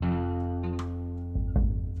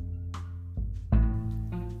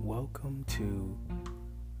Welcome to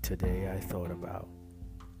Today I Thought About,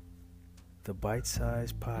 the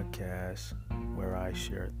bite-sized podcast where I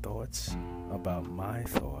share thoughts about my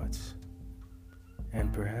thoughts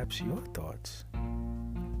and perhaps your thoughts.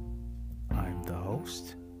 I'm the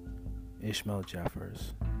host, Ishmael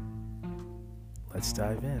Jeffers. Let's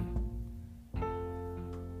dive in.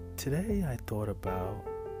 Today I thought about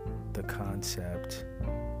the concept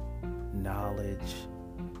knowledge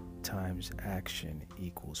times action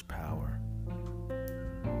equals power.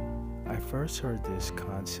 I first heard this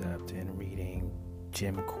concept in reading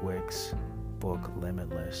Jim Kwik's book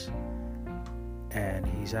Limitless, and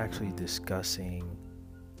he's actually discussing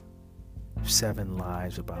 7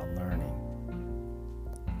 lies about learning.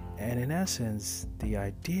 And in essence, the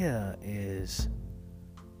idea is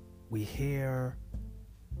we hear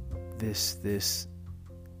this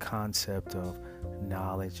concept of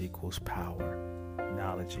knowledge equals power.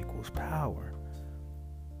 Knowledge equals power.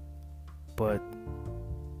 But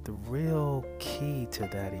the real key to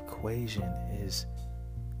that equation is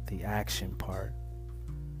the action part.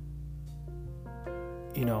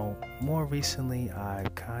 More recently,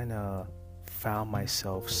 I've kind of found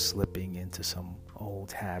myself slipping into some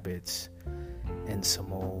old habits and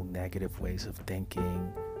some old negative ways of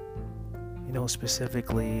thinking.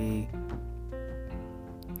 Specifically,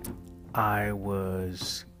 I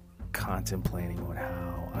was contemplating on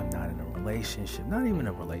how I'm not in a relationship, not even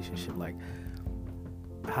a relationship, like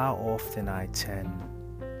how often I tend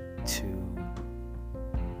to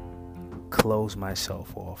close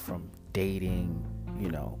myself off from dating,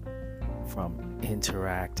 from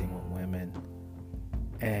interacting with women.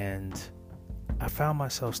 And I found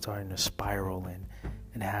myself starting to spiral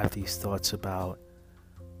and have these thoughts about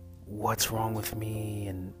what's wrong with me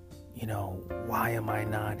and, why am I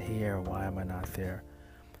not here? Why am I not there?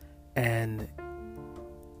 And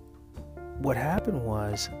what happened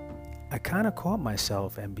was I kind of caught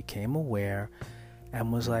myself and became aware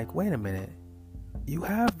and was like, wait a minute, you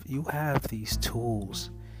have these tools.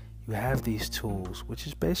 You have these tools, which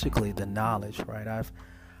is basically the knowledge, right?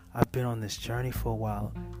 I've been on this journey for a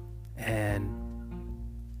while, and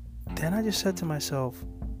then I just said to myself,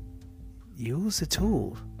 use the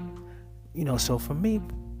tools. So for me,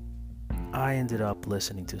 I ended up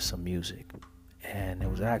listening to some music, and it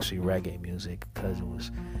was actually reggae music because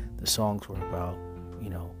the songs were about,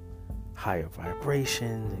 higher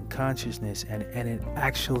vibrations and consciousness, and it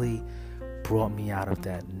actually brought me out of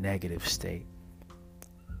that negative state.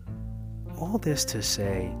 All this to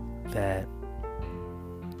say that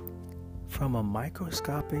from a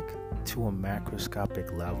microscopic to a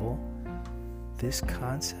macroscopic level, this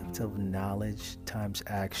concept of knowledge times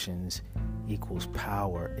actions equals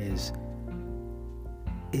power is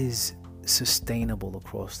sustainable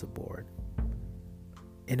across the board.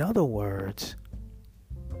 In other words,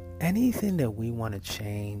 anything that we want to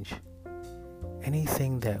change,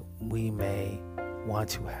 anything that we may want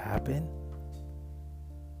to happen,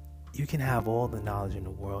 you can have all the knowledge in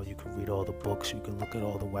the world, you can read all the books, you can look at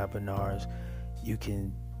all the webinars, you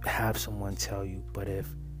can have someone tell you, but if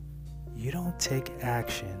you don't take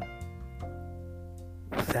action,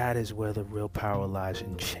 that is where the real power lies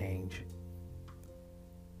in change.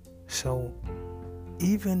 So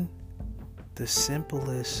even the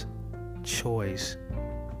simplest choice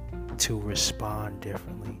to respond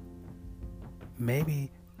differently,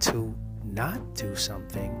 maybe to not do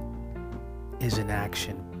something, is an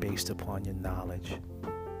action based upon your knowledge.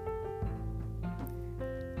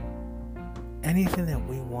 Anything that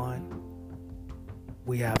we want,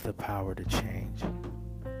 we have the power to change.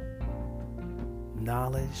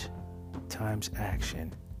 Knowledge times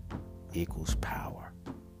action equals power.